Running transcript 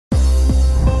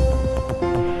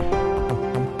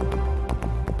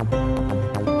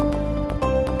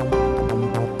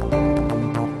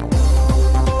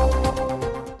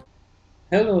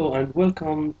Hello and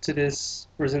welcome to this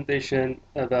presentation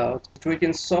about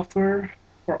tracking software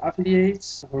for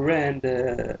affiliates who ran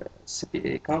the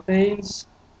CPA campaigns,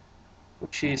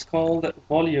 which is called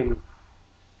Volume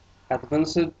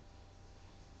Advanced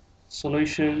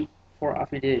Solution for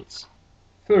Affiliates.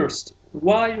 First,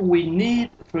 why we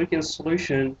need a tracking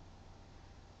solution,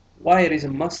 why it is a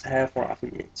must-have for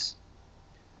affiliates.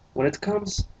 When it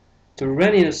comes to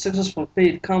running a successful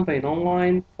paid campaign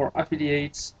online for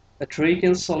affiliates, a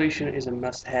tracking solution is a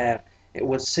must-have. It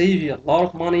will save you a lot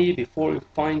of money before you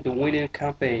find the winning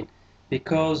campaign,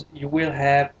 because you will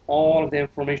have all the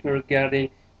information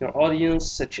regarding your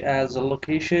audience, such as the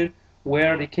location,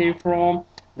 where they came from,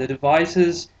 the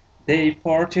devices they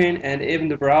part in, and even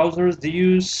the browsers they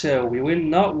use. So we will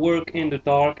not work in the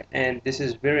dark, and this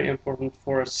is very important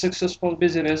for a successful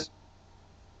business.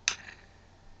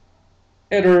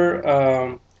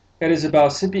 Either it is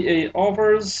about CPA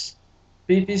offers,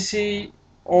 PPC,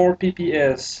 or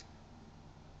PPS.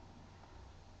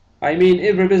 I mean,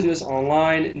 every business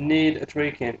online needs a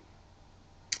tracking.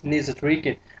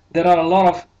 There are a lot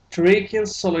of tracking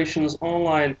solutions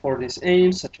online for this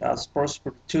aim, such as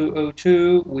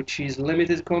Prosper202, which is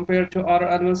limited compared to other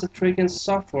advanced tracking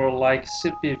software like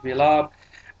CPVLab,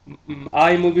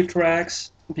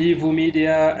 IMobitrax, Bevo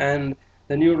Media, and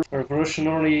the new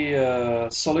revolutionary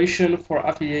solution for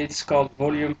affiliates called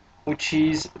Volume, which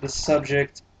is the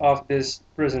subject of this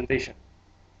presentation.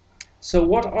 So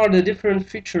what are the different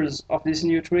features of this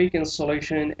new tracking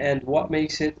solution and what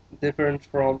makes it different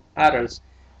from others?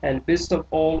 And best of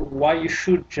all, why you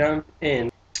should jump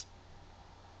in.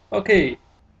 Okay,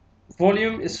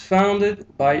 Volume is founded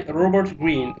by Robert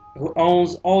Greene, who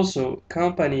owns also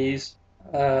companies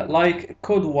like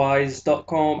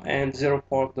Codewise.com and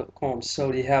ZeroPark.com.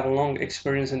 So they have a long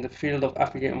experience in the field of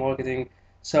affiliate marketing.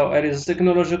 So it is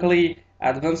technologically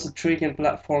advanced tracking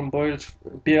platform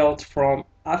built from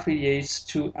affiliates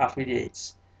to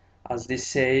affiliates. As they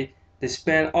say, they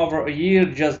spent over a year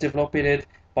just developing it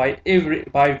by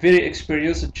very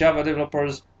experienced Java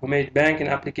developers who made banking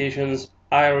applications,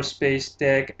 aerospace,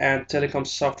 tech, and telecom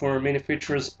software. Many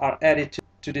features are added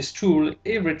to this tool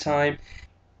every time.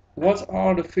 What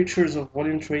are the features of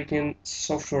volume tracking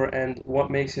software and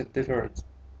what makes it different?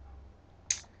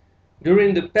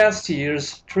 During the past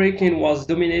years, tracking was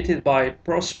dominated by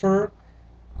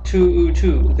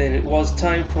Prosper202. Then it was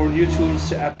time for new tools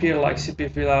to appear like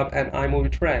CPVLab and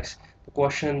IMobitrax. The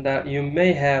question that you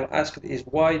may have asked is,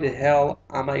 why the hell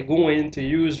am I going to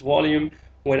use Volume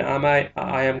when I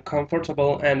am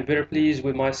comfortable and very pleased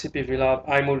with my CPVLab,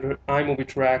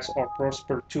 IMobitrax, or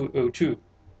Prosper202?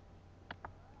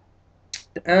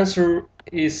 The answer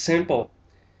is simple.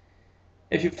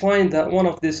 If you find that one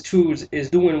of these tools is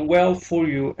doing well for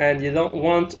you and you don't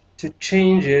want to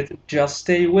change it, just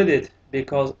stay with it,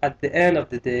 because at the end of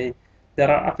the day, there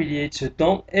are affiliates who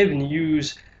don't even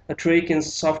use a tracking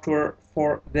software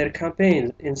for their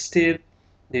campaigns. Instead,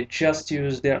 they just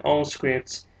use their own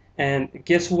scripts, and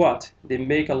guess what? They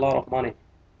make a lot of money.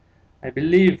 I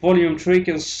believe volume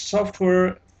tracking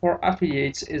software for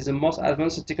affiliates is the most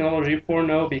advanced technology for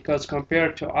now, because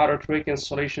compared to other tracking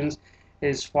solutions, it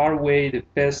is far away the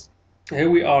best. Here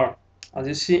we are. As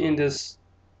you see in this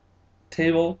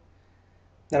table,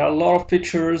 there are a lot of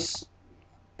features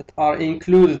that are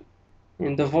included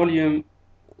in the volume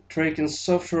tracking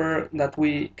software that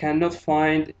we cannot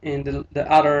find in the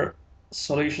other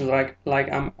solutions like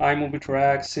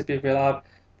IMobitrax, CPVLab,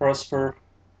 Prosper.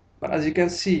 But as you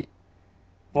can see,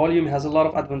 Volume has a lot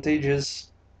of advantages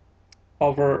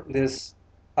over these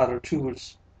other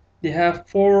tools. They have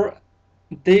 4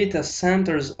 data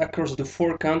centers across the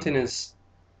 4 continents,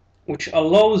 which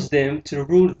allows them to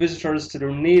route visitors to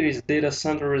their nearest data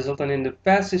center, resulting in the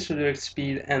fastest redirect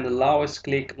speed and the lowest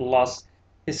click loss,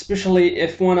 especially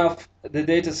if one of the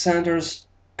data centers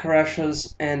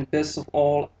crashes. And best of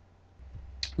all,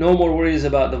 no more worries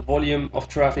about the volume of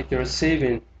traffic you're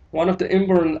saving. One of the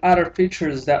important other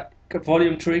features that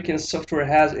volume tracking software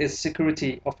has is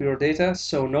security of your data,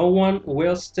 so no one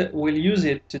will use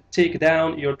it to take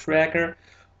down your tracker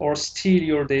or steal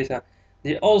your data.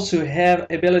 They also have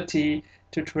ability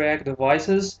to track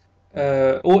devices,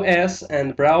 OS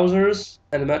and browsers,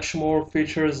 and much more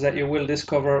features that you will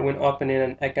discover when opening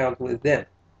an account with them.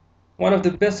 One of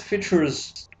the best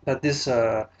features that this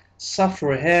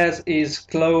software has is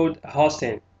cloud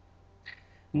hosting.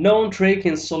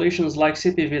 Non-tracking solutions like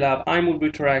CPVLab,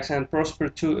 IMobitrax, and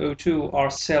Prosper202 are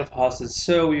self-hosted,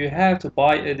 so you have to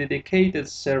buy a dedicated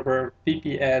server,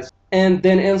 VPS, and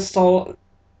then install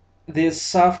this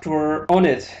software on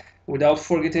it without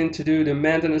forgetting to do the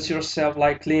maintenance yourself,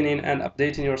 like cleaning and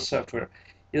updating your software.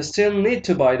 You still need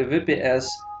to buy the VPS,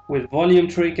 with volume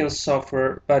tracking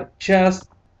software, but just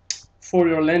for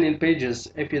your landing pages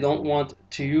if you don't want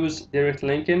to use direct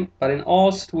linking. But in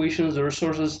all situations, the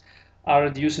resources are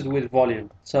reduced with volume.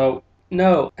 So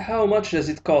now, how much does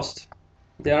it cost?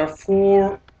 There are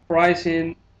 4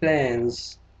 pricing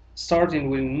plans, starting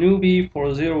with newbie for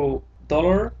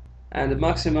 $0 and a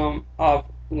maximum of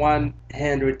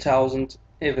 100,000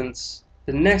 events.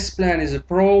 The next plan is a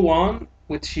Pro one,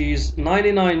 which is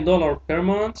 $99 per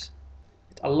month.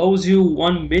 It allows you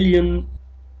 1 million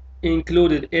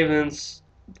included events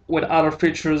with other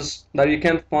features that you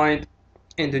can't find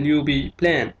in the newbie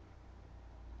plan.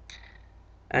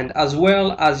 And as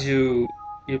well as you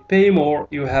pay more,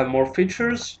 you have more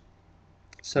features.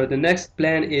 So the next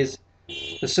plan is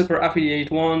the super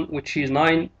affiliate one, which is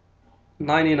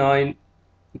 $99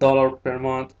 per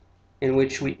month, in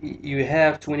which you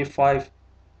have 25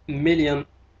 million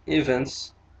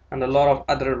events and a lot of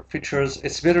other features.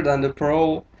 It's better than the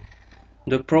Pro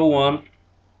one.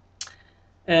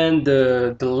 And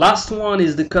the last one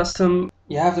is the custom.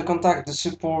 You have to contact the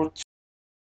support.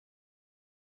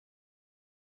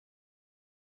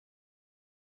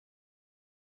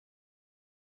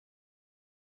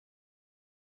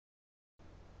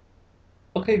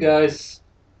 Okay guys,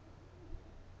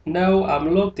 now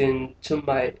I'm logged into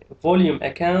my Volume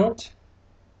account.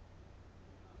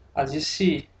 As you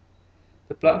see,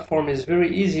 the platform is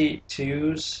very easy to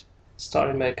use.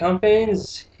 Starting my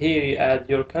campaigns, here you add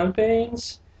your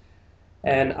campaigns,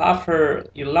 and after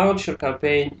you launch your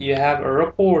campaign, you have a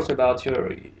report about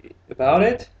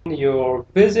it, your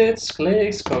visits,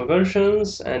 clicks,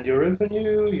 conversions, and your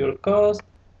revenue, your cost.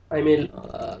 I mean,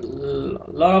 a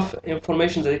lot of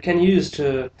information that you can use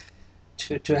to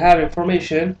have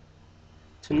information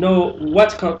to know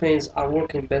what campaigns are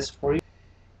working best for you.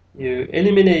 You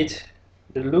eliminate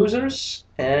the losers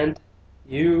and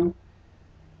you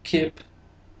keep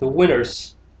the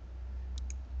winners.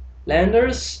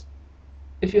 Landers,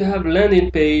 if you have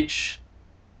landing page,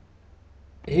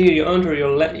 here you enter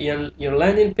your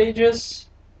landing pages.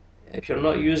 If you're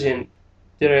not using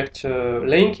direct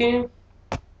linking,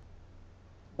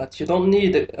 but you don't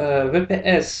need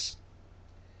VPS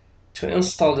to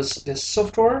install this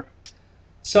software.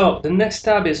 So the next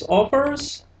tab is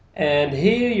offers, and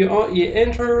here you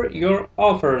enter your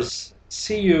offers.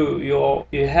 See, you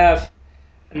have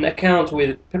an account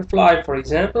with Perfly, for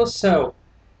example. So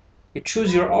you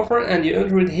choose your offer and you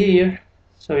enter it here,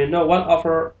 so you know what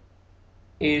offer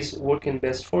is working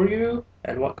best for you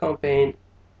and what campaign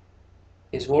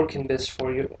is working best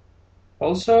for you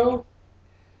also.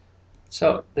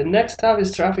 So the next tab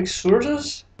is traffic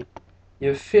sources.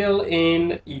 You fill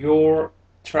in your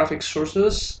traffic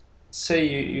sources. Say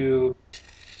you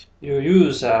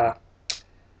use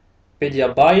media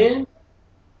buying,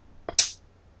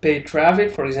 paid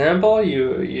traffic, for example.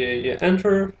 You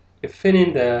enter, you fill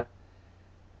in the,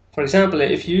 for example,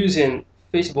 if you're using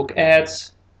Facebook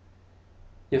ads,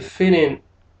 you fill in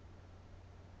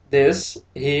this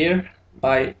here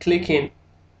by clicking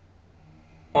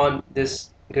on this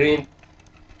green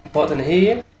button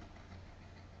here,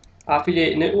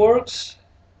 affiliate networks.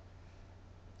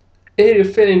 Here you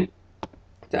fill in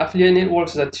the affiliate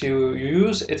networks that you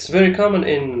use. It's very common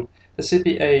in the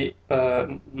CPA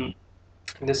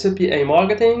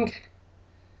marketing.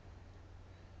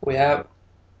 We have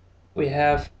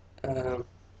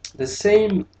the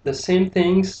same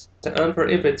things to enter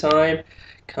every time: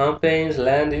 campaigns,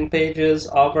 landing pages,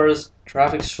 offers,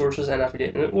 traffic sources, and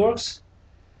affiliate networks.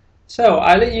 So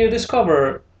I let you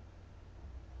discover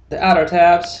the other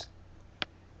tabs,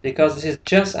 because this is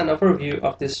just an overview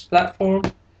of this platform.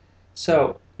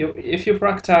 So if you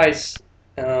practice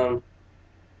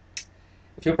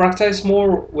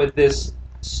more with this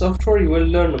software, you will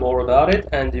learn more about it,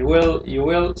 and you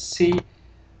will see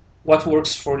what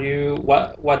works for you,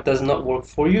 what does not work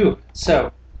for you.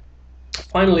 So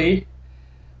finally,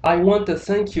 I want to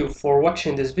thank you for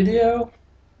watching this video.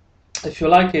 If you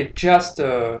like it, just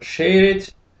share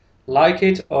it, like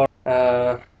it, or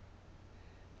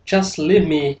just leave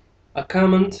me a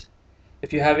comment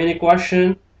if you have any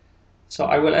question, so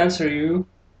I will answer you.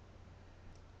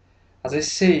 As I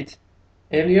said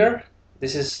earlier,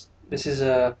 this is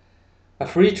a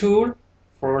free tool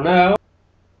for now.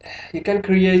 You can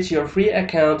create your free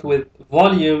account with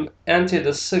Volume until the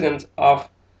 2nd of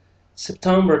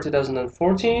September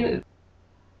 2014.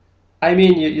 I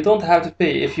mean, you don't have to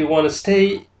pay. If you want to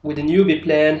stay with the newbie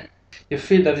plan, you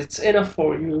feel that it's enough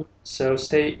for you, so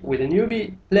stay with the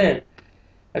newbie plan.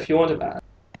 If you want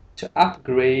to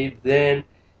upgrade, then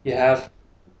you have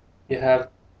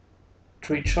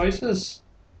 3 choices.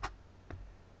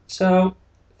 So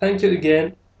thank you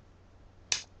again.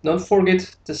 Don't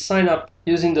forget to sign up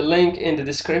using the link in the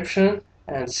description,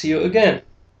 and see you again.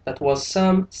 That was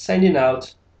Sam signing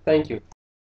out. Thank you.